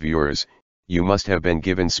drawing of yours, you must have been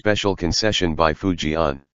given special concession by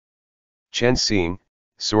Fujian. Chen Xing,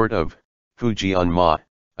 sort of, Fujian Ma,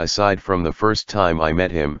 aside from the first time I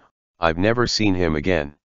met him, I've never seen him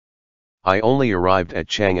again. I only arrived at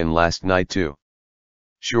Chang'an last night too.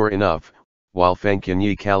 Sure enough, while Feng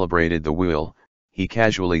Qianyi calibrated the wheel, he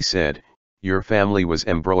casually said, Your family was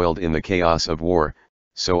embroiled in the chaos of war,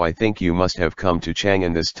 so I think you must have come to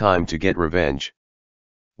Chang'an this time to get revenge.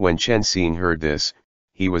 When Chen Xing heard this,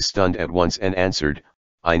 he was stunned at once and answered,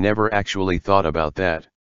 I never actually thought about that.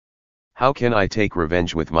 How can I take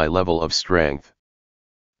revenge with my level of strength?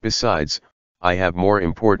 Besides, I have more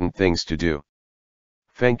important things to do.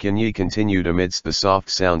 Feng Qianyi continued amidst the soft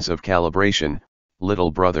sounds of calibration,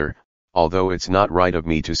 little brother, although it's not right of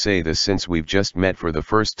me to say this since we've just met for the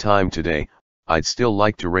first time today, I'd still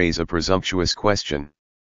like to raise a presumptuous question.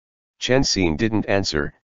 Chen Xing didn't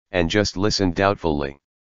answer, and just listened doubtfully.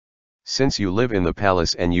 Since you live in the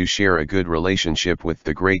palace and you share a good relationship with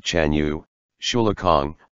the great Chan Yu,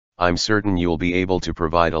 Shulakong, I'm certain you'll be able to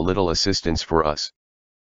provide a little assistance for us.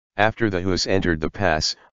 After the Hus entered the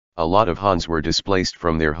pass, a lot of Hans were displaced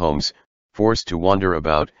from their homes, forced to wander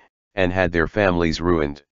about, and had their families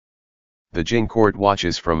ruined. The Jing court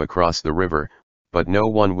watches from across the river, but no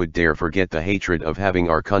one would dare forget the hatred of having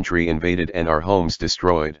our country invaded and our homes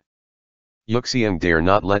destroyed. Yuxiang dare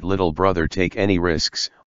not let little brother take any risks.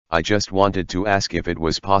 I just wanted to ask if it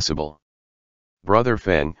was possible. Brother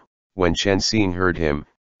Feng, when Chen Xing heard him,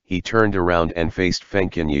 he turned around and faced Feng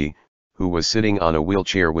Qianyi, who was sitting on a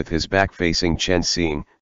wheelchair with his back facing Chen Xing.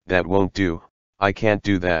 That won't do, I can't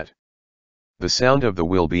do that. The sound of the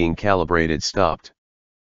wheel being calibrated stopped.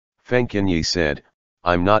 Feng Qianyi said,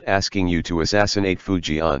 I'm not asking you to assassinate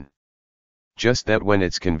Fujian. Just that when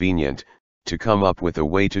it's convenient, to come up with a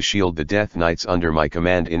way to shield the Death Knights under my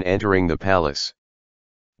command in entering the palace.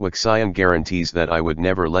 Wuxian guarantees that I would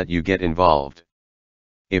never let you get involved.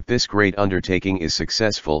 If this great undertaking is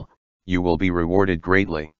successful, you will be rewarded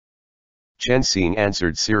greatly. Chen Xing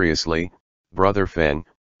answered seriously, Brother Feng,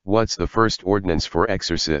 what's the first ordinance for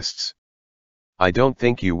exorcists? I don't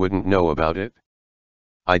think you wouldn't know about it.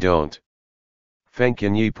 I don't. Feng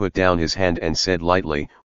Qianyi put down his hand and said lightly,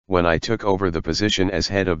 when I took over the position as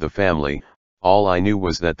head of the family, all I knew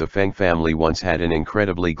was that the Feng family once had an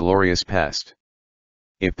incredibly glorious past.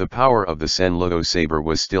 If the power of the Senluo saber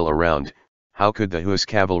was still around, how could the Hus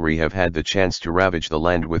cavalry have had the chance to ravage the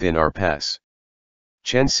land within our pass?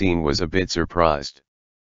 Chen Xing was a bit surprised.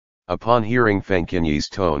 Upon hearing Feng Qianyi's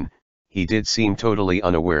tone, he did seem totally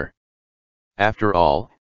unaware. After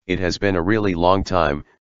all, it has been a really long time,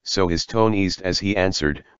 so his tone eased as he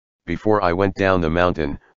answered, before I went down the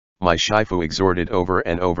mountain, my Shifu exhorted over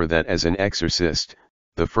and over that as an exorcist,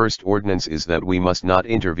 the first ordinance is that we must not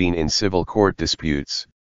intervene in civil court disputes.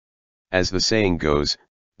 As the saying goes,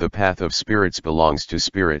 the path of spirits belongs to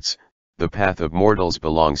spirits, the path of mortals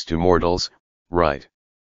belongs to mortals, right?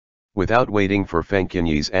 Without waiting for Feng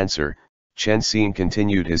Qianyi's answer, Chen Xing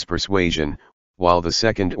continued his persuasion, while the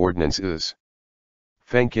second ordinance is.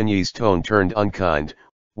 Feng Qianyi's tone turned unkind,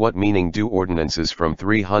 what meaning do ordinances from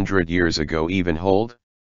 300 years ago even hold?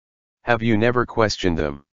 Have you never questioned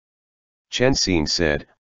them? Chen Xing said,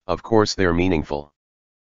 of course they're meaningful.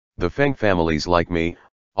 The Feng families like me,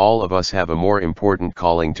 all of us have a more important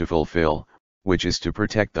calling to fulfill, which is to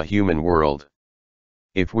protect the human world.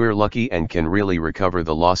 If we're lucky and can really recover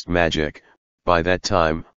the lost magic, by that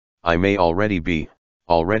time, I may already be,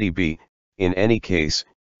 in any case,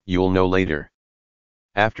 you'll know later.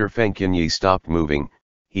 After Feng Qianyi stopped moving,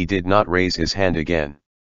 he did not raise his hand again.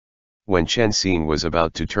 When Chen Xing was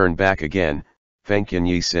about to turn back again, Feng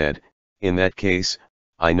Qianyi said, in that case,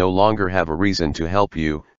 I no longer have a reason to help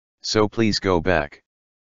you, so please go back.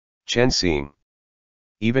 Chen Xing.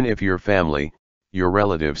 Even if your family, your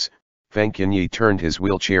relatives, Feng Qianyi turned his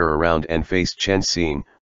wheelchair around and faced Chen Xing,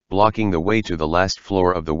 blocking the way to the last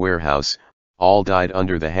floor of the warehouse, all died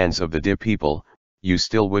under the hands of the Di people, you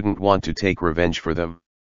still wouldn't want to take revenge for them?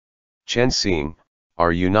 Chen Xing,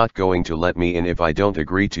 are you not going to let me in if I don't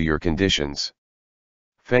agree to your conditions?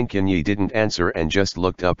 Feng Qianyi didn't answer and just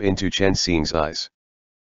looked up into Chen Xing's eyes.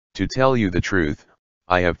 To tell you the truth,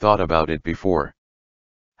 I have thought about it before.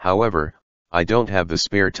 However, I don't have the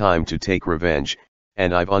spare time to take revenge,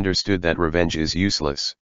 and I've understood that revenge is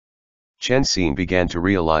useless. Chen Xing began to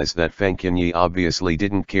realize that Feng Qianyi obviously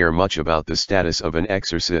didn't care much about the status of an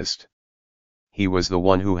exorcist. He was the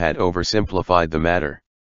one who had oversimplified the matter.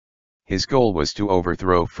 His goal was to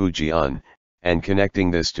overthrow Fujian, and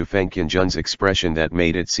connecting this to Feng Qianjun's expression that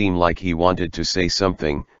made it seem like he wanted to say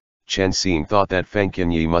something, Chen Xing thought that Feng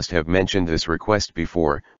Qianyi must have mentioned this request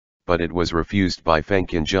before, but it was refused by Feng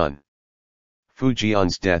Qianjun.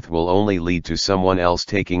 Fujian's death will only lead to someone else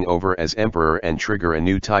taking over as emperor and trigger a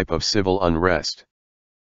new type of civil unrest.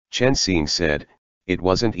 Chen Xing said, it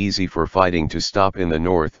wasn't easy for fighting to stop in the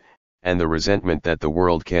north, and the resentment that the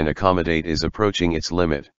world can accommodate is approaching its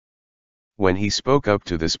limit. When he spoke up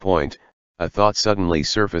to this point, A thought suddenly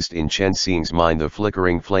surfaced in Chen Xing's mind, the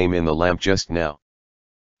flickering flame in the lamp just now.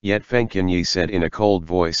 Yet Fei Tian Ye said in a cold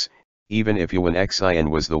voice, even if Yuan Xian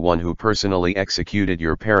was the one who personally executed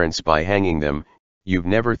your parents by hanging them, you've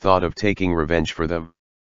never thought of taking revenge for them.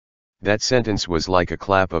 That sentence was like a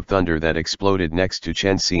clap of thunder that exploded next to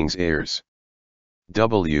Chen Xing's ears.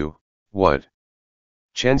 What?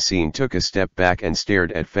 Chen Xing took a step back and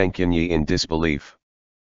stared at Fei Tian Ye in disbelief.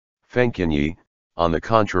 Fei Tian Ye, on the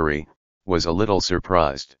contrary, was a little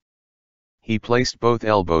surprised. He placed both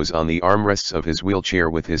elbows on the armrests of his wheelchair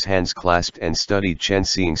with his hands clasped and studied Chen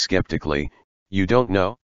Xing skeptically. You don't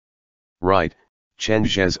know? Right, Chen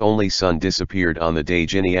Zhe's only son disappeared on the day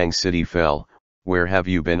Jinyang City fell. Where have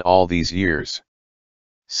you been all these years?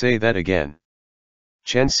 Say that again.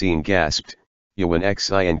 Chen Xing gasped. Yuan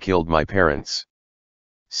Xian killed my parents.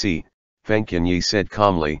 See, Fei Tian Ye said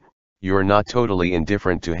calmly, you're not totally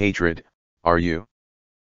indifferent to hatred, are you?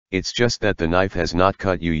 It's just that the knife has not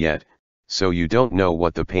cut you yet, so you don't know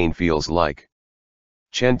what the pain feels like.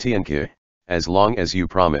 Chen Tianke, as long as you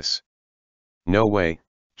promise. No way,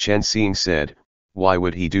 Chen Xing said, why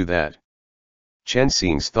would he do that? Chen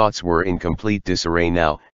Xing's thoughts were in complete disarray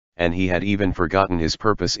now, and he had even forgotten his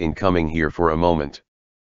purpose in coming here for a moment.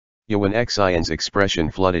 Yuan Xian's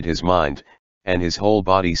expression flooded his mind, and his whole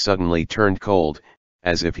body suddenly turned cold,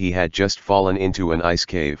 as if he had just fallen into an ice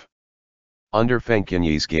cave. Under Fei Tian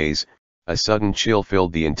Ye's gaze, a sudden chill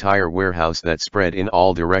filled the entire warehouse that spread in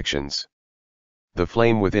all directions. The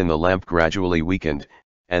flame within the lamp gradually weakened,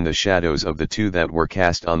 and the shadows of the two that were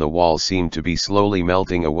cast on the wall seemed to be slowly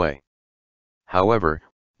melting away. However,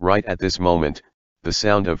 right at this moment, the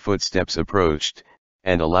sound of footsteps approached,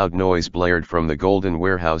 and a loud noise blared from the golden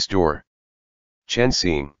warehouse door. Chen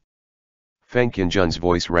Xing. Fei Tian's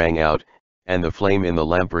voice rang out, and the flame in the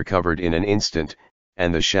lamp recovered in an instant,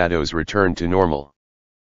 and the shadows returned to normal.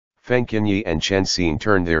 Fei Tian Ye and Chen Xing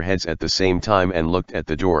turned their heads at the same time and looked at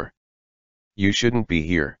the door. You shouldn't be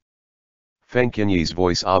here. Fei Tian Ye's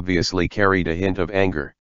voice obviously carried a hint of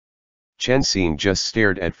anger. Chen Xing just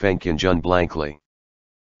stared at Fei Tian blankly.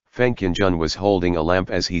 Fei Tian was holding a lamp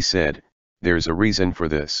as he said, there's a reason for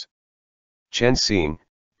this. Chen Xing,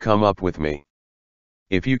 come up with me.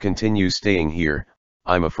 If you continue staying here,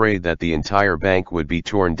 I'm afraid that the entire bank would be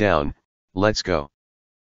torn down. Let's go.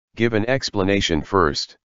 Give an explanation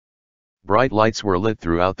first. Bright lights were lit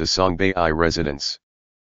throughout the Songbei residence.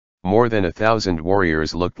 More than 1,000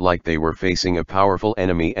 warriors looked like they were facing a powerful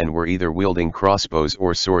enemy and were either wielding crossbows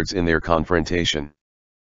or swords in their confrontation.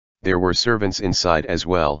 There were servants inside as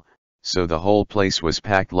well, so the whole place was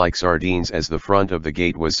packed like sardines as the front of the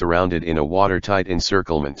gate was surrounded in a watertight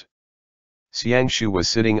encirclement. Xiang Shu was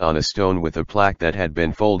sitting on a stone with a plaque that had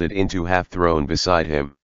been folded into half thrown beside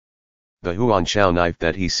him. The huanchao knife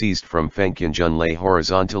that he seized from Fei Tian lay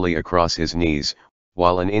horizontally across his knees,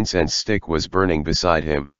 while an incense stick was burning beside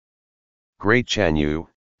him. Great Chanyu,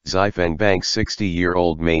 Xifeng Bank's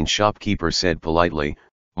 60-year-old main shopkeeper said politely,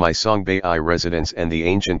 my Songbei residence and the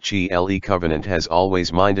ancient Qi Le covenant has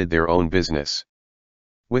always minded their own business.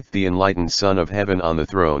 With the enlightened Son of Heaven on the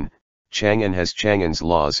throne, Chang'an has Chang'an's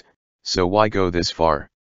laws, so why go this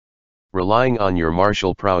far? Relying on your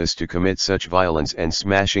martial prowess to commit such violence and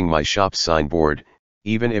smashing my shop's signboard,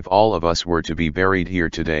 even if all of us were to be buried here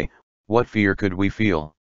today, what fear could we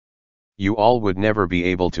feel? You all would never be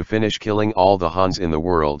able to finish killing all the Hans in the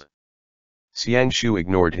world. Xiang Shu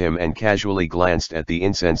ignored him and casually glanced at the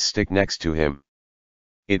incense stick next to him.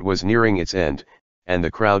 It was nearing its end, and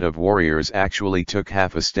the crowd of warriors actually took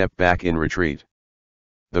half a step back in retreat.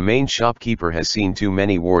 The main shopkeeper has seen too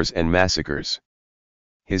many wars and massacres.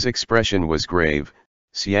 His expression was grave.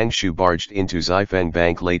 Xiang Shu barged into Xifeng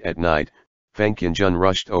Bank late at night, Fei Tian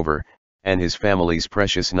rushed over, and his family's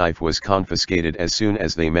precious knife was confiscated as soon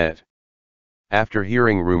as they met. After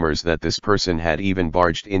hearing rumors that this person had even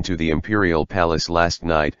barged into the imperial palace last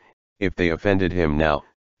night, if they offended him now,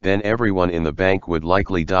 then everyone in the bank would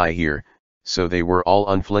likely die here, so they were all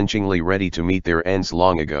unflinchingly ready to meet their ends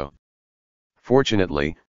long ago.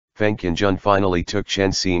 Fortunately, Fei Tian finally took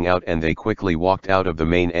Chen Xing out and they quickly walked out of the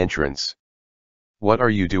main entrance. What are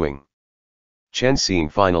you doing? Chen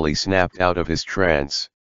Xing finally snapped out of his trance.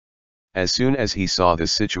 As soon as he saw the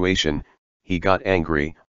situation, he got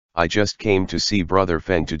angry. I just came to see Brother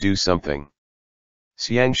Feng to do something.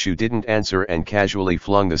 Xiang Shu didn't answer and casually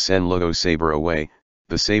flung the Senluo saber away.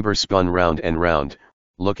 The saber spun round and round,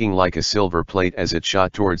 looking like a silver plate as it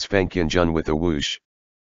shot towards Fei Tian with a whoosh.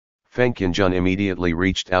 Fei Tian immediately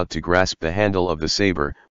reached out to grasp the handle of the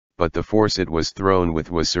saber, but the force it was thrown with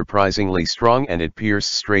was surprisingly strong and it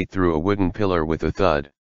pierced straight through a wooden pillar with a thud.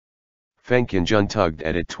 Feng Qianjun tugged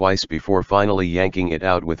at it twice before finally yanking it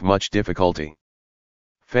out with much difficulty.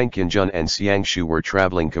 Feng Qianjun and Xiangshu were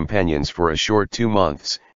traveling companions for a short 2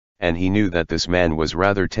 months, and he knew that this man was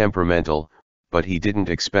rather temperamental, but he didn't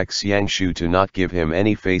expect Xiangshu to not give him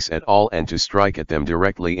any face at all and to strike at them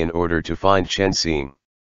directly in order to find Chen Xing.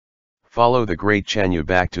 Follow the great Chanyu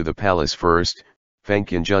back to the palace first, Feng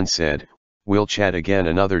Qianjun said, we'll chat again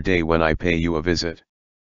another day when I pay you a visit.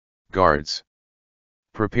 Guards.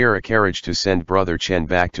 Prepare a carriage to send Brother Chen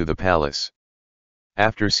back to the palace.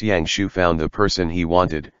 After Xiangshu found the person he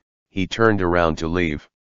wanted, he turned around to leave.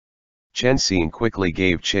 Chen Xing quickly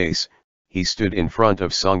gave chase. He stood in front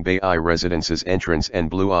of Songbei residence's entrance and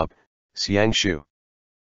blew up. Xiangshu.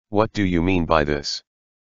 What do you mean by this?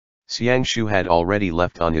 Xiangshu had already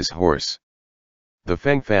left on his horse. The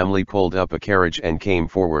Feng family pulled up a carriage and came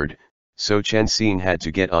forward, so Chen Xing had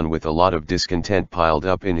to get on with a lot of discontent piled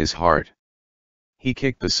up in his heart. He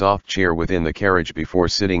kicked the soft chair within the carriage before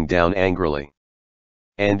sitting down angrily.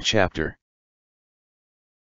 End chapter.